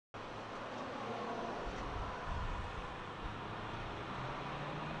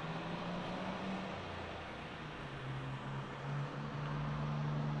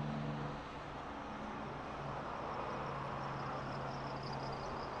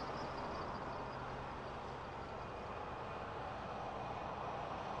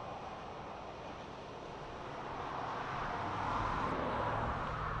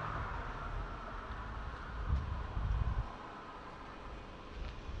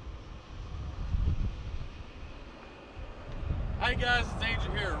Hey guys, it's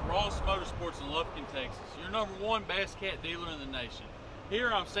Andrew here at Ross Motorsports in Lufkin, Texas, your #1 Bass Cat dealer in the nation. Here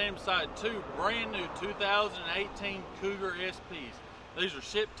I'm standing beside two brand new 2018 Cougar SPs. These are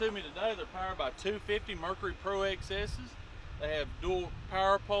shipped to me today. They're powered by 250 Mercury Pro XS's. They have dual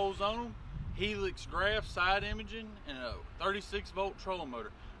power poles on them, Helix graph side imaging, and a 36-volt trolling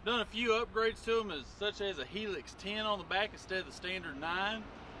motor. Done a few upgrades to them, such as a Helix 10 on the back instead of the standard 9,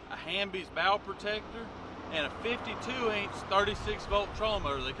 a Hamby's bow protector, and a 52-inch 36-volt trolling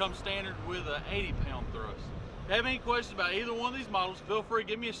motor. They come standard with an 80-pound thrust. If you have any questions about either one of these models, feel free to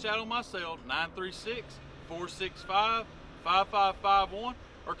give me a shout on my cell, 936-465-5551,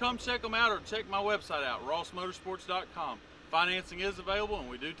 or come check them out or check my website out, rossmotorsports.com. Financing is available and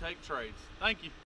we do take trades. Thank you.